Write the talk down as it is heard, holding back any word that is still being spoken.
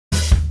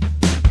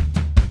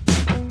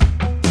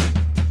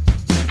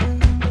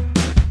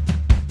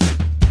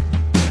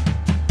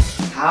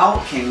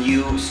how can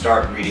you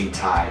start reading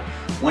Thai?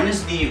 When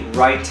is the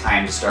right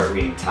time to start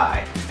reading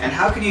Thai? And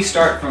how can you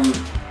start from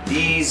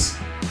these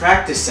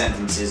practice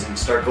sentences and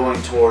start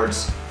going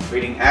towards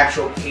reading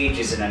actual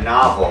pages in a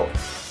novel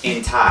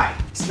in Thai?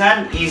 It's not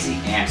an easy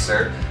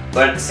answer,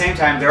 but at the same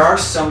time there are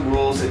some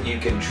rules that you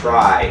can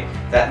try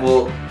that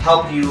will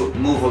help you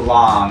move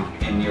along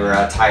in your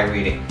Thai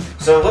reading.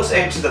 So let's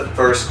answer the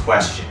first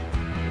question.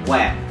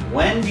 When?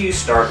 When do you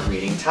start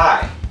reading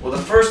Thai? Well, the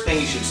first thing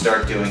you should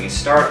start doing is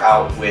start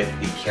out with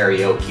the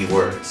karaoke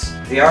words.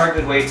 They are a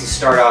good way to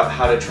start out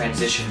how to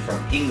transition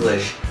from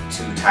English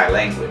to Thai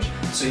language.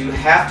 So you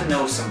have to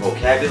know some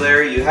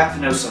vocabulary, you have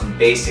to know some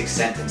basic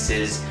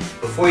sentences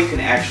before you can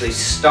actually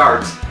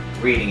start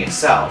reading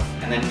itself.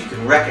 And then you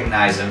can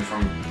recognize them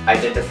from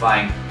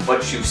identifying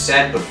what you've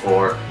said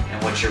before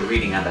and what you're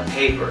reading on the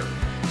paper.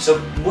 So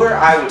where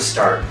I would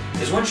start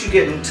is once you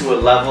get into a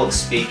level of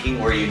speaking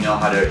where you know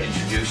how to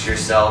introduce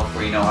yourself,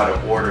 where you know how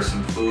to order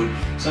some food,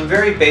 some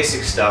very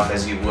basic stuff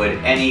as you would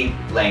any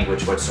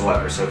language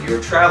whatsoever. So if you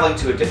were traveling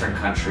to a different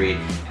country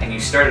and you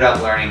started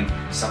out learning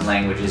some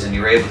languages and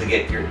you were able to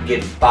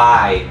get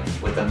by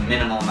with a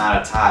minimal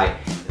amount of Thai,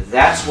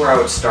 that's where I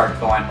would start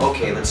going,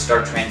 okay, let's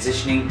start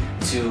transitioning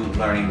to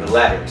learning the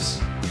letters.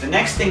 The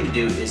next thing to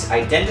do is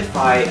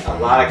identify a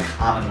lot of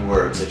common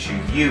words that you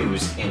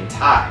use in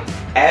Thai.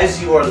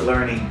 As you are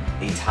learning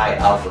the Thai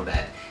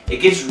alphabet, it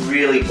gets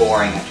really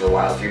boring after a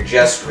while if you're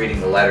just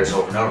reading the letters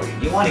over and over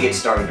again. You want to get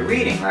started to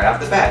reading right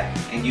off the bat,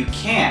 and you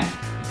can.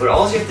 But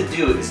all you have to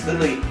do is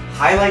literally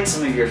highlight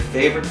some of your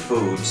favorite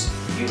foods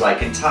you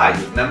like in Thai.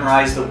 You've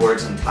memorized the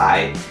words in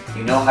Thai,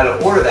 you know how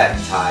to order that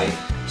in Thai,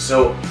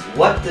 so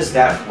what does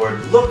that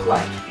word look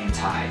like in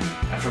Thai?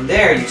 And from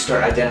there you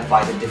start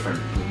identifying the different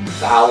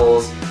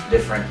vowels,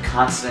 different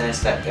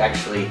consonants that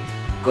actually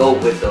go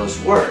with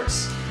those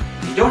words.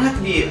 You don't have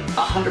to be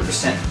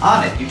 100%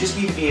 on it, you just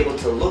need to be able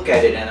to look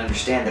at it and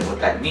understand what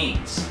that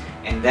means.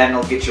 And then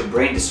it'll get your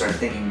brain to start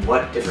thinking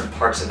what different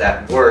parts of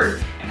that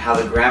word and how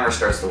the grammar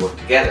starts to work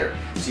together.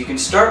 So you can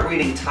start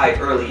reading Thai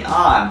early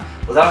on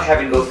without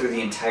having to go through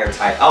the entire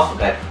Thai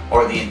alphabet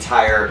or the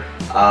entire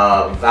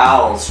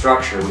vowel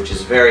structure, which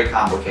is very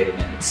complicated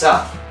in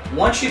itself.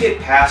 Once you get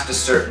past a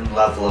certain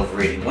level of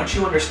reading, once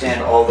you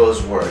understand all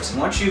those words, and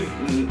once you've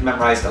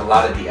memorized a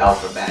lot of the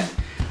alphabet,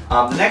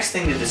 the next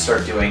thing to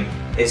start doing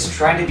is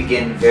trying to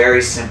begin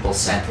very simple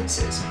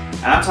sentences.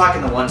 And I'm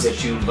talking the ones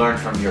that you learned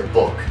from your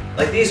book.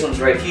 Like these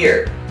ones right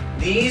here.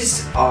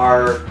 These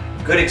are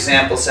good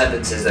example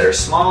sentences that are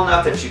small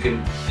enough that you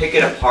can pick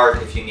it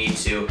apart if you need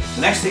to.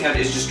 The next thing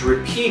is just to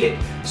repeat it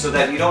so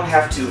that you don't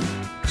have to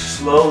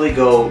slowly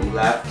go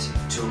left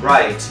to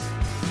right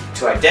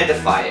to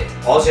identify it.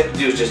 All you have to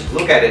do is just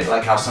look at it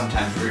like how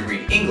sometimes we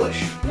read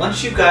English.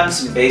 Once you've gotten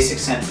some basic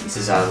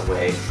sentences out of the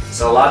way,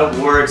 so a lot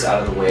of words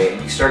out of the way,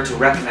 and you start to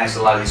recognize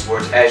a lot of these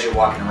words as you're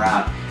walking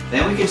around,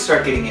 then we can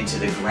start getting into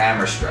the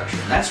grammar structure.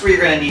 And that's where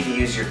you're going to need to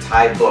use your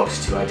Thai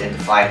books to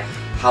identify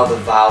how the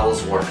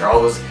vowels work, or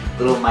all those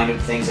little minute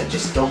things that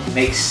just don't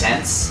make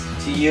sense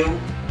to you.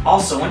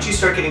 Also, once you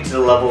start getting to the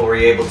level where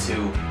you're able to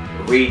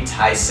read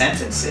Thai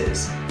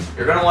sentences,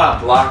 you're going to want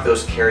to block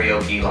those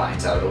karaoke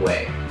lines out of the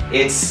way.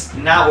 It's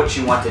not what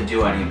you want to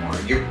do anymore.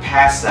 You're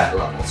past that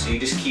level, so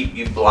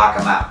you block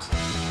them out.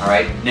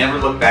 Alright? Never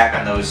look back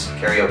on those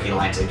karaoke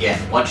lines again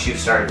once you've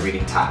started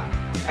reading Thai.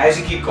 As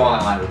you keep going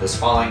along with this,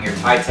 following your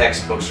Thai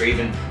textbooks or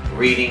even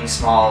reading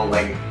small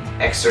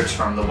excerpts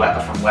from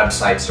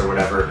websites or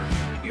whatever,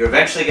 you're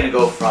eventually going to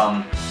go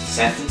from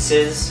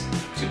sentences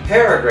to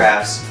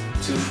paragraphs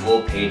to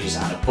full pages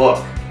on a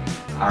book.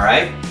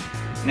 Alright?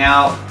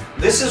 Now,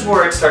 this is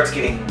where it starts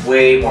getting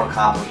way more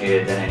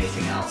complicated than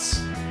anything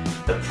else.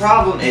 The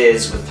problem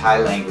is with Thai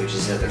language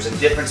is that there's a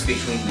difference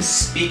between the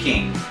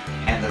speaking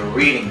and the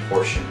reading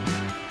portion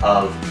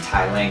of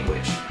Thai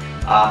language.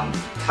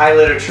 Thai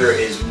literature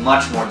is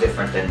much more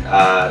different than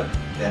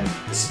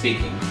the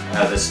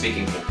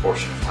speaking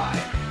portion of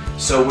Thai.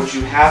 So what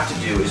you have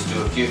to do is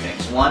do a few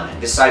things. One,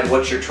 decide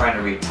what you're trying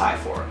to read Thai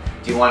for.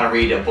 Do you want to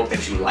read a book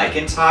that you like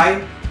in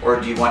Thai, or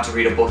do you want to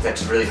read a book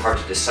that's really hard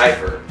to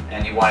decipher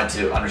and you wanted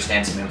to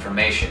understand some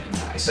information in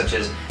Thai, such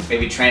as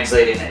maybe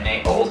translating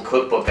an old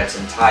cookbook that's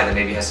in Thai that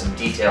maybe has some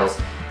details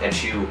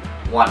that you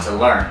want to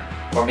learn,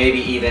 or maybe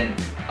even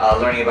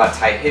learning about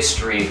Thai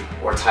history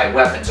or Thai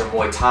weapons or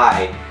Muay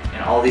Thai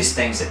and all these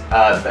things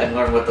and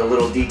learn what the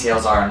little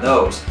details are in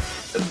those.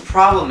 The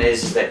problem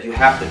is that you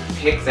have to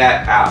pick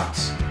that out.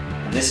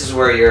 And this is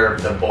where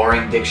the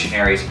boring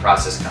dictionaries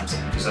process comes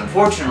in. Because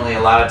unfortunately,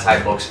 a lot of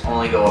Thai books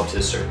only go up to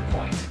a certain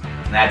point.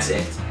 And that's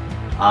it.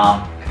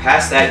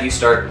 Past that, you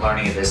start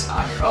learning this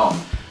on your own.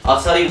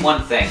 I'll tell you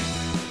one thing.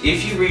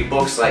 If you read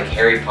books like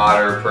Harry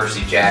Potter,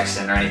 Percy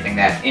Jackson, or anything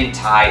that in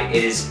Thai,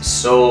 it is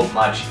so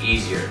much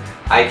easier.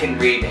 I can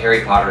read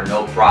Harry Potter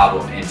no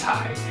problem in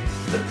Thai.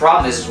 The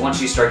problem is once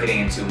you start getting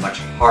into much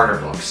harder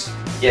books.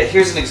 Yeah,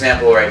 here's an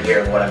example right here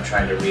of what I'm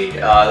trying to read.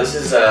 This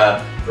is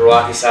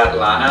Prawatisat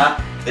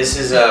Lana. This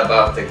is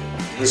about the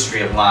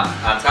history of Lana.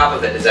 On top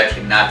of it is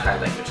actually not Thai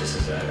language. This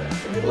is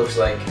it looks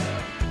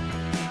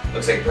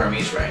like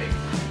Burmese writing.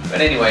 But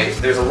anyway,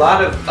 there's a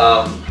lot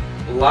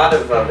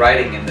of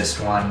writing in this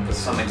one with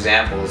some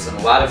examples and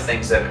a lot of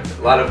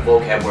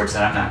vocab words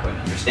that I'm not going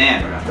to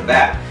understand right off the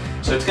bat.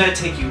 So it's going to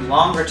take you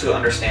longer to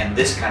understand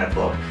this kind of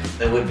book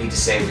than it would be to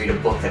say read a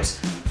book that's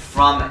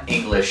from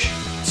English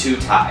to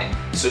Thai.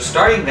 So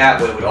starting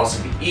that way would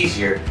also be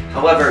easier.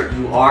 However,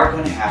 you are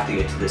going to have to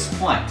get to this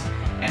point.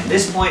 And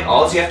this point,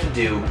 all you have to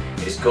do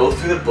is go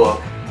through the book,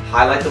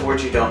 highlight the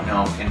words you don't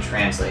know, and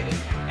translate it.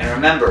 And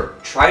remember,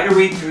 try to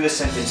read through the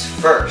sentence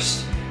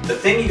first. The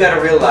thing you got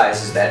to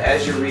realize is that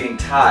as you're reading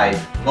Thai,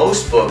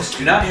 most books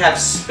do not have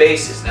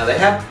spaces. Now they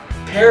have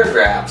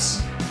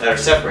paragraphs that are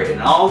separated.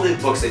 In all the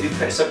books they do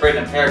separate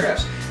in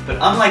paragraphs. But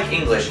unlike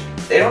English,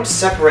 they don't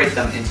separate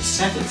them into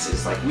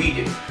sentences like we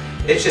do.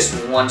 It's just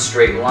one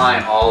straight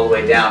line all the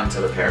way down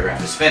until the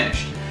paragraph is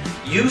finished.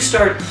 You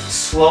start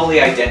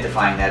slowly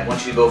identifying that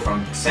once you go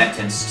from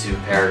sentence to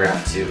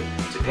paragraph to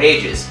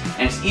pages,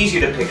 and it's easier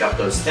to pick up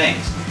those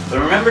things. But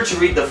remember to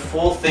read the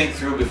full thing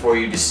through before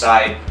you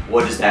decide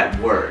what is that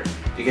word.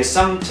 Because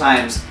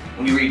sometimes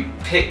when you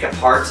pick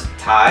apart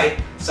Thai,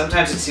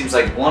 sometimes it seems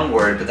like one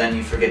word, but then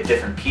you forget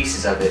different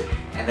pieces of it,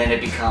 and then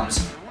it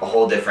becomes a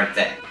whole different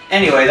thing.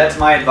 Anyway, that's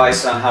my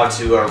advice on how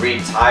to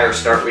read Thai or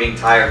start reading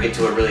Thai or get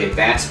to a really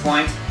advanced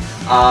point.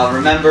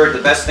 Remember,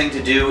 the best thing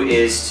to do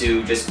is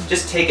to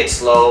just take it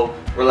slow,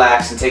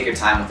 relax, and take your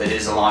time with it. It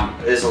is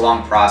a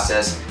long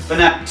process, but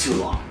not too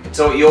long.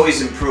 So you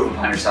always improve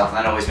upon yourself, and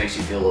that always makes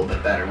you feel a little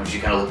bit better once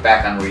you kind of look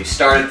back on where you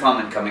started from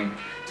and coming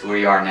to where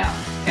you are now.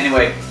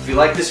 Anyway, if you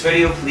like this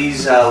video,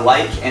 please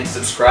like and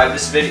subscribe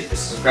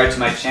to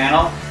my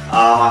channel.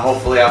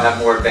 Hopefully I'll have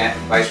more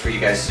advice for you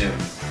guys soon.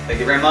 Thank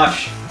you very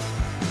much.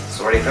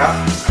 Sorry,